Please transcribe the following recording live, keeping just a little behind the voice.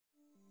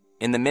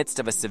In the midst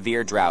of a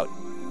severe drought,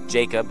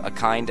 Jacob, a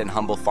kind and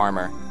humble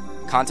farmer,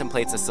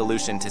 contemplates a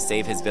solution to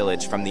save his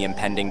village from the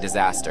impending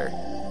disaster.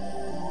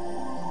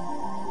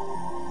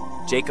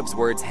 Jacob's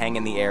words hang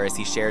in the air as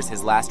he shares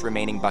his last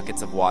remaining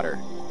buckets of water,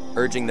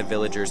 urging the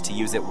villagers to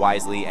use it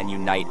wisely and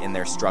unite in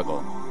their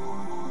struggle.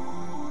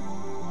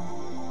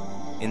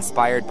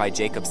 Inspired by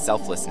Jacob's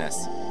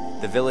selflessness,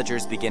 the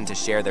villagers begin to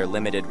share their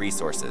limited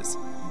resources,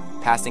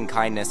 passing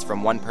kindness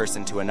from one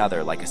person to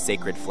another like a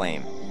sacred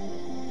flame.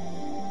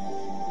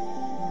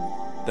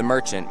 The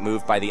merchant,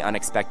 moved by the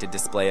unexpected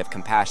display of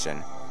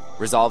compassion,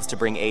 resolves to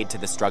bring aid to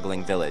the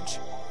struggling village,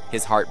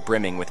 his heart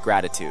brimming with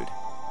gratitude.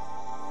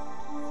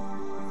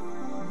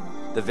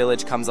 The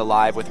village comes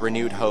alive with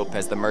renewed hope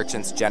as the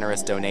merchant's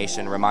generous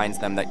donation reminds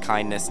them that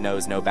kindness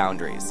knows no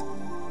boundaries.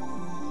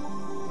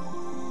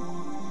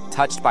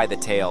 Touched by the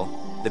tale,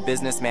 the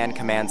businessman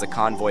commands a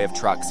convoy of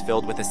trucks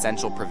filled with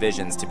essential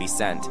provisions to be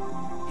sent,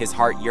 his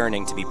heart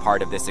yearning to be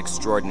part of this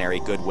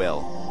extraordinary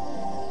goodwill.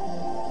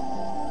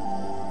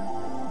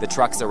 The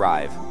trucks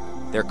arrive,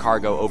 their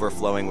cargo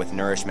overflowing with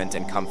nourishment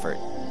and comfort,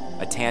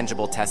 a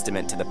tangible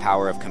testament to the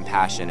power of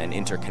compassion and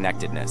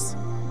interconnectedness.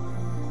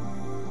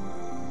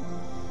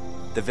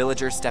 The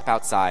villagers step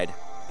outside,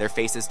 their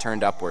faces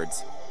turned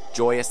upwards,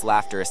 joyous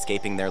laughter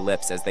escaping their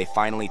lips as they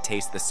finally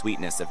taste the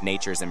sweetness of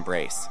nature's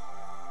embrace.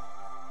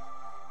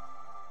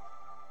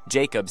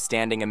 Jacob,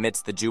 standing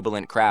amidst the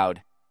jubilant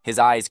crowd, his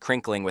eyes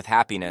crinkling with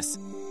happiness,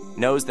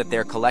 knows that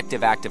their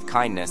collective act of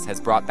kindness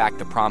has brought back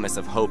the promise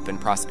of hope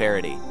and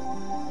prosperity.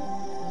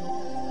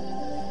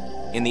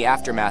 In the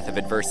aftermath of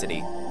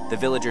adversity, the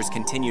villagers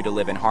continue to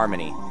live in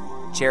harmony,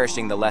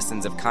 cherishing the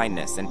lessons of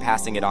kindness and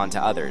passing it on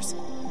to others,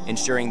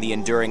 ensuring the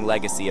enduring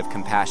legacy of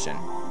compassion.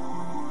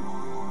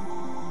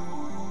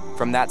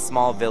 From that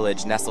small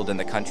village nestled in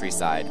the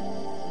countryside,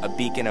 a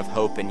beacon of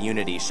hope and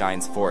unity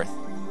shines forth,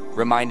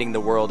 reminding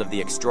the world of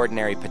the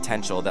extraordinary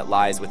potential that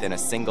lies within a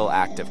single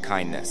act of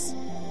kindness.